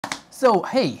So,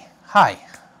 hey, hi.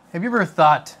 Have you ever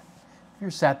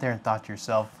sat there and thought to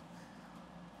yourself,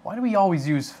 why do we always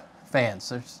use fans?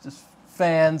 There's just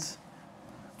fans.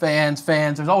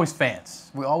 There's always fans.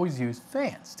 We always use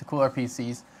fans to cool our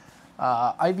PCs.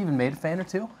 I've even made a fan or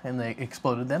two, and they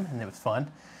exploded them, and it was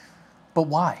fun. But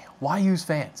why? Why use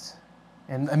fans?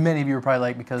 And many of you are probably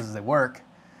like, because they work.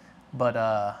 But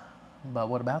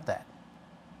what about that?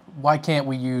 Why can't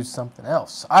we use something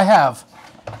else? I have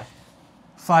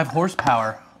 5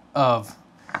 horsepower of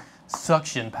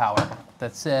suction power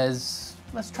that says,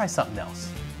 let's try something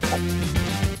else.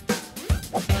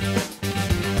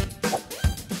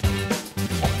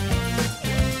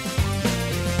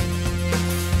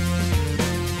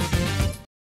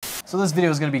 So this video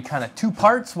is going to be kind of 2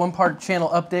 parts. 1 part channel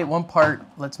update, 1 part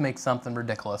let's make something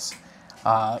ridiculous.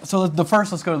 So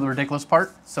let's go to the ridiculous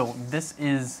part. So this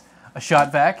is a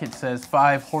shot vac. It says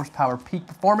 5 horsepower peak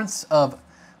performance of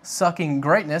sucking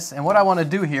greatness. And what I want to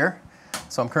do here,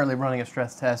 so I'm currently running a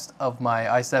stress test of my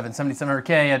i7 7700K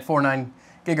at 49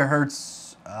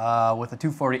 gigahertz with a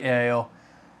 240 AIO.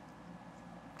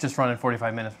 Just running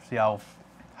 45 minutes to see how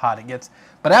hot it gets.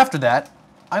 But after that,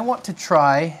 I want to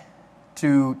try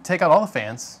to take out all the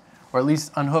fans, or at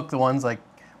least unhook the ones like,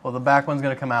 well, the back one's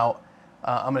going to come out.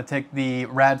 I'm going to take the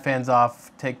rad fans off,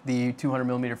 take the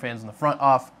 200mm fans in the front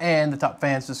off, and the top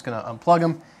fan's just going to unplug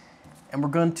them. And we're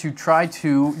going to try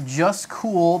to just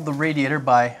cool the radiator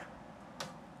by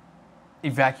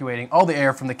evacuating all the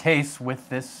air from the case with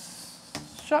this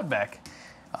shot vac.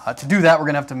 To do that, we're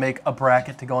going to have to make a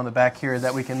bracket to go on the back here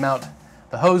that we can mount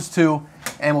the hose to,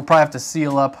 and we'll probably have to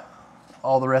seal up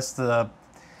all the rest of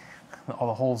all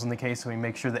the holes in the case so we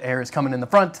make sure the air is coming in the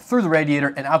front, through the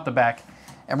radiator, and out the back.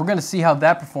 And we're going to see how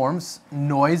that performs.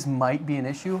 Noise might be an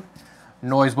issue.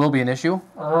 Noise will be an issue.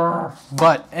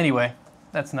 But anyway,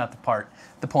 that's not the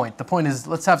point. The point is,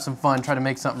 let's have some fun, try to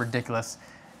make something ridiculous,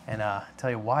 and tell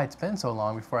you why it's been so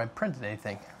long before I printed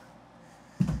anything.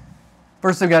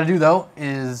 First thing we got to do, though,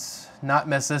 is not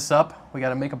mess this up. We got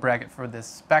to make a bracket for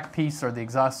this back piece, or the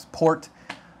exhaust port.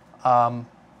 So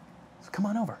come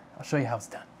on over. I'll show you how it's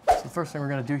done. So the first thing we're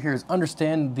going to do here is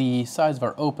understand the size of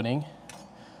our opening.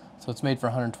 So it's made for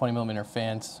 120mm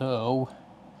fan, so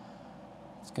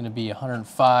it's going to be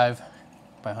 105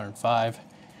 by 105.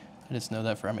 I just know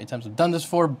that for how many times I've done this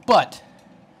for, but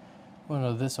we want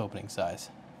to know this opening size.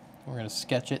 We're going to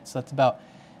sketch it, so that's about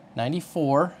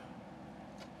 94.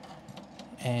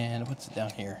 And what's it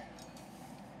down here?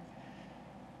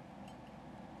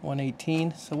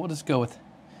 118. So we'll just go with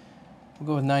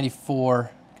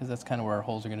 94 because that's kind of where our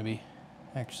holes are going to be.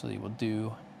 Actually, we'll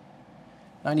do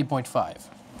 90.5.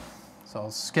 So I'll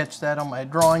sketch that on my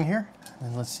drawing here,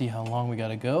 and let's see how long we got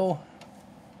to go.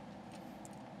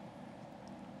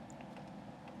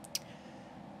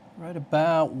 Right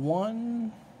about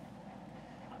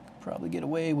probably get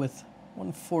away with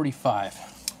 145.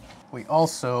 We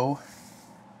also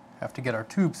have to get our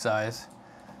tube size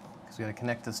because we got to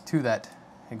connect this to that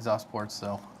exhaust port.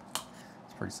 So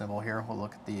it's pretty simple here. We'll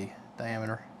look at the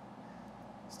diameter.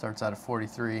 Starts out at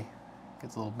 43,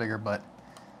 gets a little bigger, but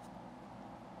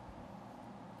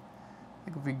I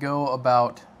think if we go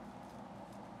about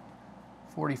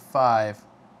 45,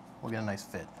 we'll get a nice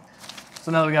fit.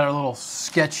 So now that we got our little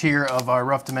sketch here of our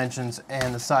rough dimensions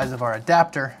and the size of our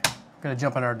adapter, we're going to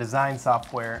jump in our design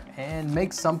software and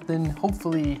make something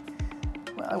hopefully,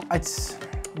 well, it's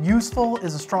useful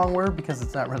is a strong word because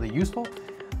it's not really useful.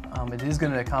 It is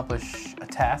going to accomplish a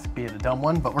task, be it a dumb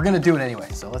one, but we're going to do it anyway.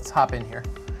 So let's hop in here.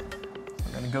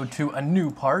 We're going to go to a new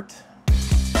part.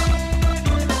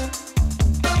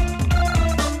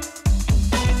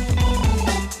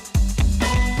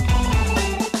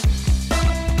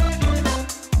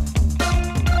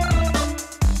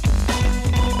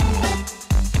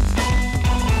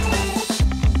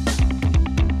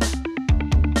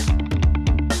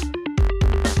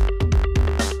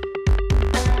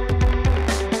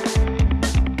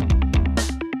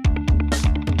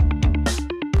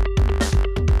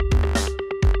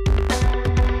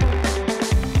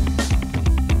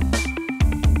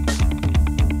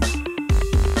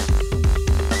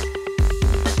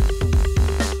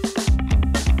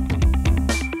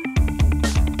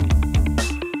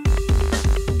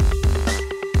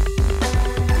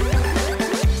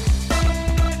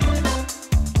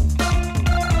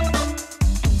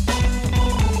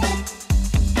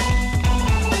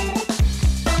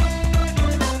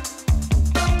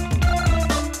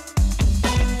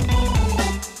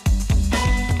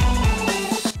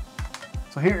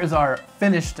 So here is our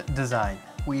finished design.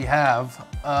 We have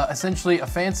essentially a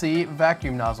fancy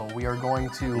vacuum nozzle. We are going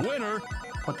to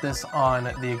put this on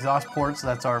the exhaust port. So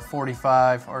that's our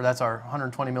 45, or that's our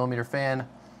 120 millimeter fan,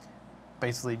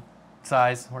 basically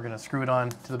size. We're gonna screw it on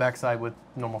to the backside with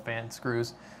normal fan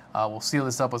screws. We'll seal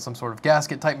this up with some sort of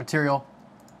gasket type material,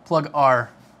 plug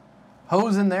our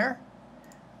hose in there,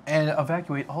 and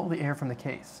evacuate all the air from the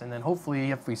case. And then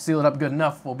hopefully, if we seal it up good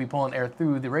enough, we'll be pulling air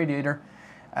through the radiator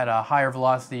at a higher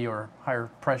velocity or higher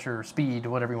pressure or speed,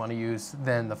 whatever you want to use,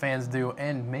 than the fans do,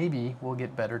 and maybe we'll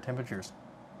get better temperatures.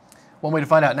 One way to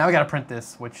find out. Now we got to print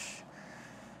this, which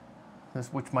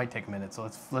might take a minute. So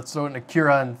let's throw it in a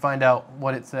Cura and find out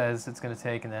what it says it's going to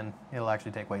take, and then it'll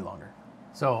actually take way longer.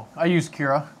 So I use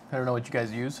Cura. I don't know what you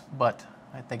guys use, but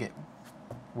I think it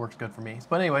works good for me.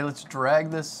 But anyway, let's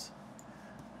drag this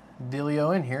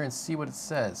dealio in here and see what it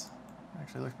says.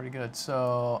 Actually looks pretty good.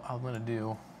 So I'm going to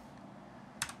do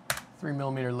 3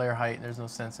 millimeter layer height. There's no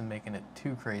sense in making it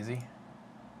too crazy.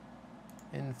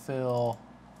 Infill.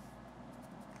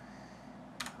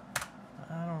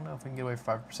 I don't know if we can get away with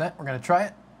 5%. We're going to try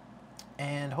it.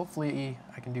 And hopefully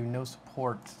I can do no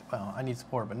support. Well, I need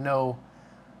support, but no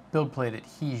build plate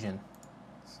adhesion.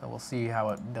 So we'll see how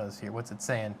it does here. What's it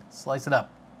saying? Slice it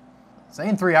up. It's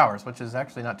saying 3 hours, which is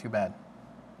actually not too bad,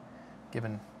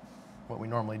 given what we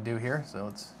normally do here. So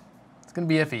it's going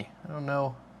to be iffy. I don't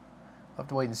know. We'll have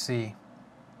to wait and see.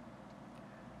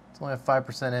 It's only a 5%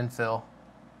 infill.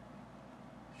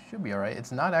 Should be all right.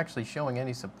 It's not actually showing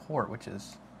any support, which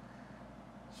is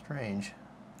strange.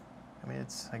 I mean,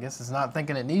 I guess it's not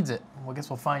thinking it needs it. Well, I guess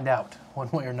we'll find out one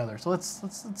way or another. So let's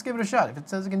give it a shot. If it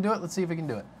says it can do it, let's see if it can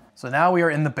do it. So now we are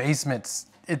in the basement.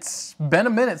 It's been a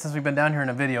minute since we've been down here in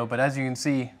a video, but as you can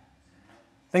see,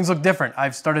 things look different.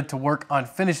 I've started to work on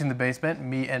finishing the basement.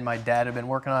 Me and my dad have been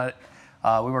working on it.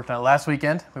 We worked on it last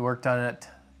weekend. We worked on it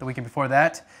the weekend before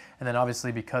that. And then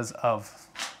obviously because of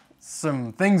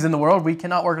some things in the world, we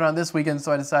cannot work on it this weekend.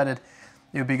 So I decided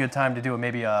it would be a good time to do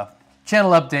maybe a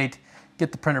channel update,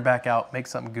 get the printer back out, make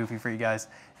something goofy for you guys,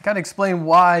 and kind of explain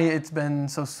why it's been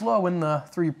so slow in the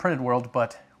 3D printed world.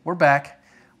 But we're back.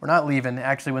 We're not leaving.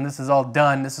 Actually, when this is all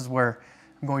done, this is where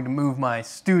I'm going to move my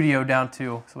studio down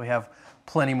to, so we have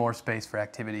plenty more space for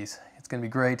activities. It's going to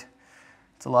be great.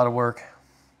 It's a lot of work.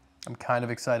 I'm kind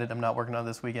of excited. I'm not working on it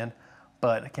this weekend,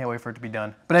 but I can't wait for it to be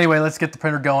done. But anyway, let's get the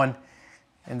printer going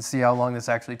and see how long this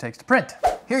actually takes to print.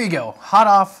 Here you go, hot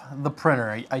off the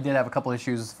printer. I did have a couple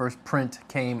issues. The first print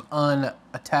came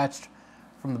unattached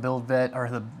from the build bed, or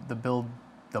the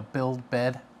build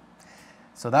bed.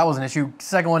 So that was an issue.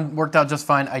 Second one worked out just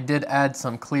fine. I did add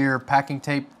some clear packing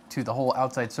tape to the whole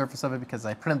outside surface of it because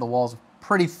I printed the walls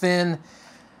pretty thin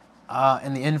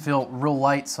and the infill real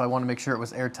light, so I wanted to make sure it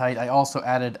was airtight. I also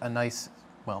added a nice,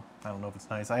 well, I don't know if it's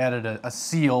nice, I added a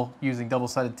seal using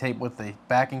double-sided tape with the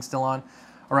backing still on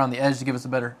around the edge to give us a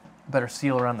better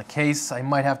seal around the case. I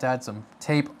might have to add some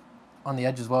tape on the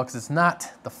edge as well because it's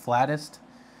not the flattest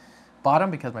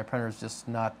bottom because my printer is just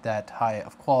not that high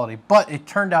of quality, but it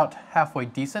turned out halfway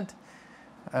decent.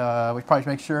 We probably should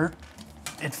make sure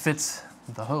it fits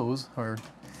the hose, or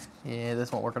yeah,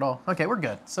 this won't work at all. Okay, we're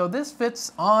good. So this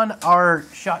fits on our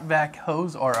shot vac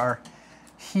hose, or our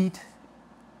heat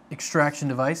extraction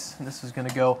device. And this is going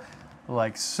to go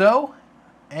like so,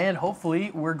 and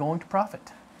hopefully we're going to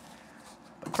profit.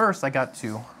 But first, I got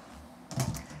to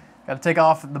take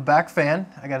off the back fan.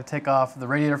 I got to take off the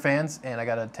radiator fans, and I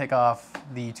got to take off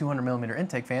the 200 millimeter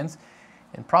intake fans,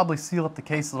 and probably seal up the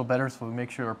case a little better so we make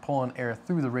sure we're pulling air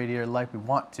through the radiator like we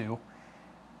want to,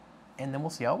 and then we'll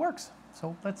see how it works.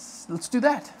 So let's do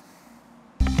that.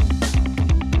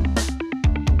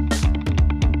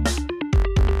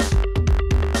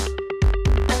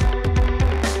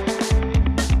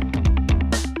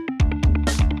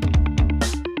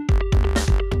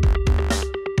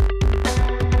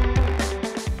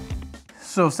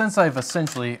 So since I've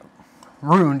essentially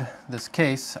ruined this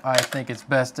case, I think it's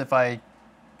best if I,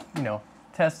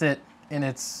 test it in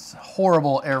its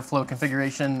horrible airflow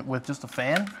configuration with just a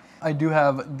fan. I do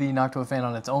have the Noctua fan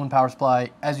on its own power supply.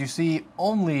 As you see,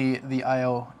 only the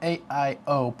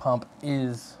AIO pump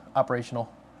is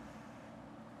operational,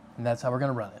 and that's how we're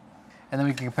going to run it. And then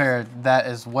we can compare that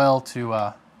as well to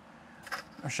our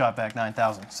ShotVac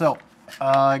 9000. So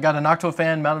I got a Noctua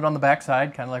fan mounted on the back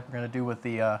side, kind of like we're going to do with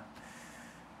the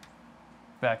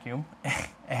vacuum,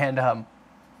 and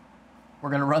we're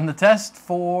going to run the test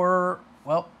for,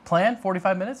 well, planned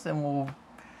 45 minutes, and we'll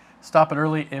stop it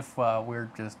early if we're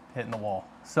just hitting the wall.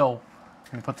 So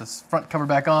let me put this front cover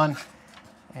back on,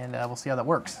 and we'll see how that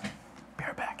works. Be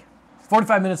right back.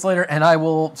 45 minutes later, and I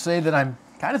will say that I'm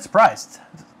kind of surprised.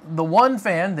 The one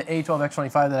fan, the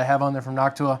A12X25 that I have on there from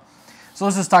Noctua, so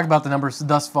let's just talk about the numbers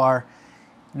thus far.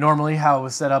 Normally how it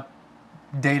was set up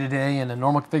day-to-day. In a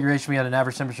normal configuration, we had an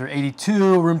average temperature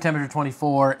 82, room temperature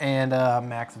 24, and a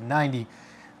max of 90.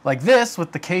 Like this,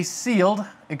 with the case sealed,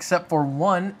 except for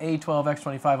one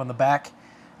A12X25 on the back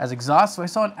as exhaust. So I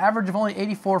saw an average of only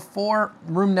 84.4,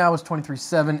 room now is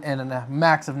 23.7, and a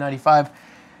max of 95.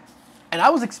 And I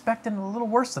was expecting a little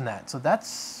worse than that, so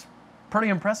that's pretty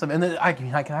impressive. And then I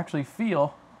can actually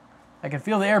feel,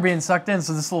 the air being sucked in,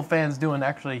 so this little fan's doing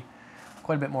actually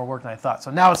quite a bit more work than I thought.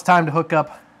 So now it's time to hook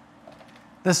up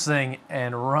this thing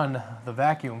and run the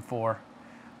vacuum for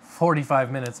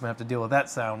 45 minutes. I'm gonna have to deal with that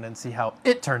sound and see how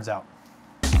it turns out.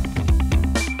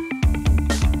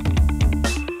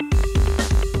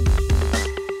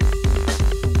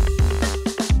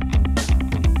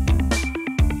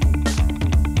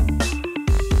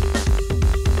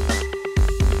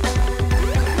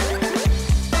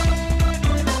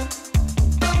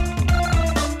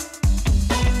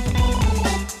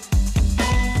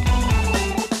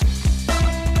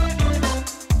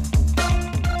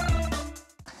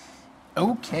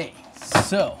 Okay,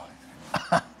 so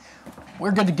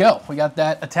we're good to go. We got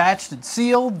that attached and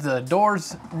sealed, the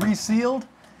doors resealed.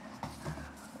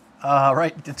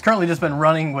 Right, it's currently just been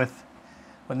running with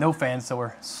no fans, so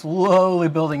we're slowly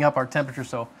building up our temperature.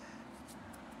 So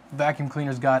vacuum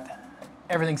cleaner's got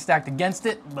everything stacked against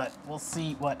it, but we'll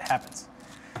see what happens.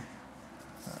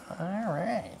 All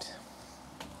right.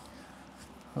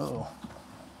 Uh-oh.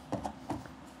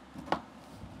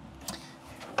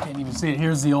 Can't even see it.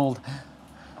 Here's the old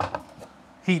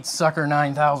Heat Sucker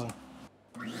 9000.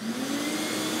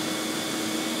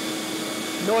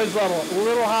 Noise level a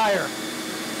little higher.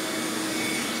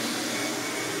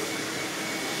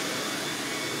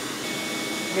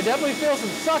 You can definitely feel some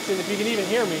suction if you can even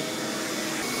hear me.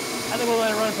 I think we'll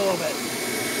let it run for a little bit.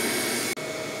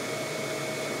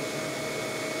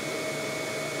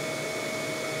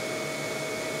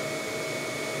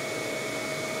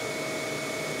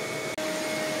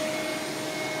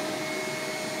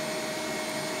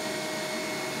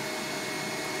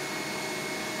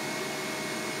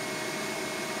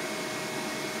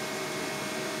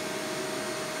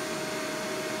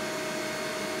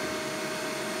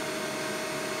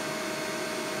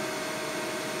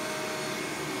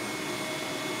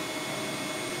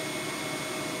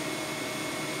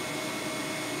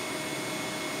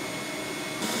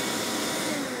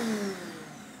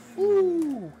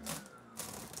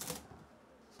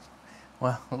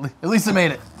 Well, at least it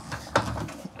made it.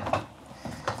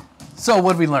 So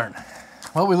what did we learn?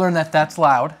 Well, we learned that that's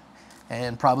loud,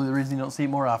 and probably the reason you don't see it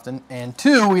more often. And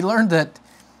two, we learned that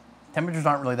temperatures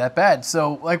aren't really that bad.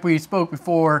 So like we spoke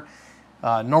before,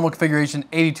 normal configuration,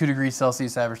 82 degrees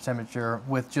Celsius average temperature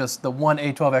with just the one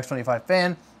A12X25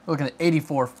 fan. We're looking at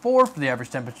 84.4 for the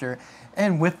average temperature.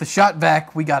 And with the shot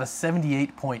vac, we got a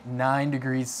 78.9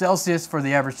 degrees Celsius for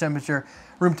the average temperature.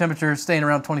 Room temperature staying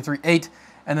around 23.8.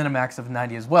 And then a max of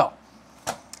 90 as well.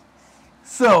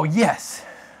 So yes,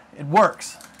 it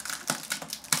works.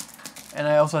 And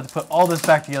I also had to put all this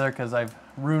back together because I've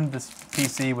ruined this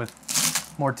PC with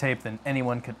more tape than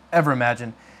anyone could ever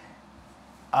imagine.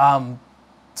 So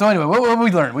anyway, what did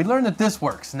we learn? We learned that this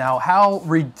works. Now, how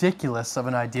ridiculous of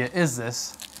an idea is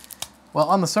this? Well,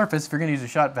 on the surface, if you're gonna use a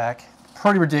shot vac,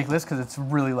 pretty ridiculous because it's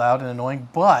really loud and annoying,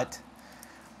 but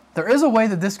there is a way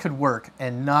that this could work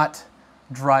and not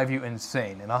drive you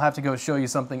insane. And I'll have to go show you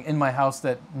something in my house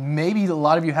that maybe a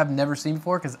lot of you have never seen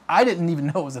before because I didn't even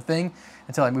know it was a thing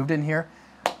until I moved in here.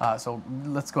 So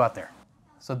let's go out there.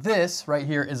 So this right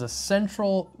here is a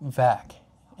central vac.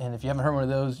 And if you haven't heard one of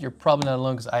those, you're probably not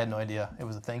alone because I had no idea it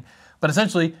was a thing. But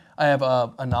essentially, I have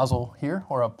a nozzle here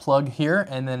or a plug here,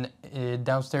 and then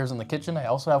downstairs in the kitchen, I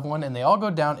also have one, and they all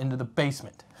go down into the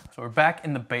basement. So we're back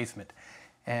in the basement.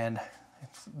 And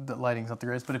the lighting's not the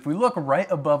greatest, but if we look right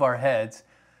above our heads,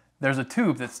 there's a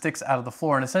tube that sticks out of the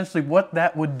floor. And essentially what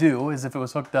that would do is if it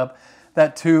was hooked up,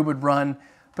 that tube would run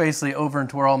basically over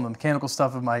into where all the mechanical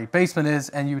stuff of my basement is,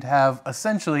 and you'd have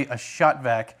essentially a shot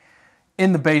vac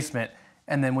in the basement.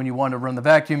 And then when you wanted to run the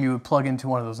vacuum, you would plug into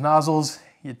one of those nozzles,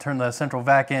 you'd turn the central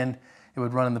vac in, it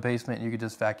would run in the basement, and you could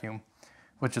just vacuum,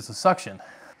 which is a suction.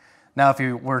 Now, if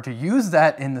you were to use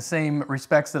that in the same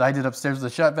respects that I did upstairs with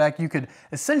the shot vac, you could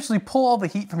essentially pull all the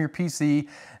heat from your PC,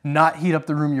 not heat up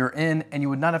the room you're in, and you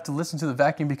would not have to listen to the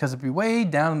vacuum because it'd be way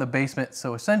down in the basement.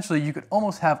 So essentially, you could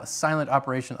almost have a silent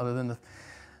operation other than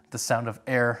the sound of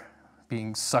air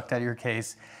being sucked out of your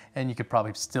case, and you could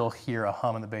probably still hear a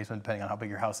hum in the basement depending on how big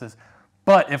your house is.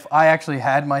 But if I actually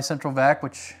had my central vac,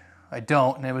 which I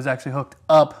don't, and it was actually hooked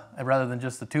up rather than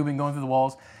just the tubing going through the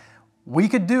walls, we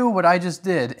could do what I just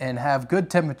did and have good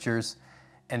temperatures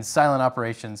and silent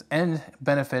operations and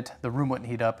benefit. The room wouldn't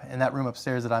heat up, and that room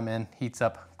upstairs that I'm in heats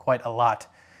up quite a lot,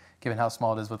 given how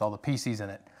small it is with all the PCs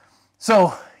in it.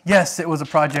 So yes, it was a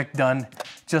project done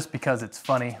just because it's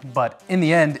funny, but in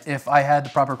the end, if I had the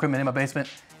proper equipment in my basement,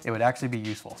 it would actually be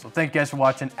useful. So thank you guys for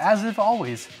watching. As if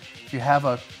always, if you have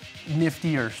a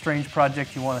nifty or strange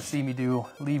project you want to see me do,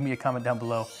 leave me a comment down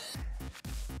below.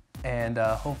 And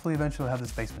hopefully eventually we'll have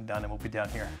this basement done and we'll be down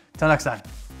here. Till next time.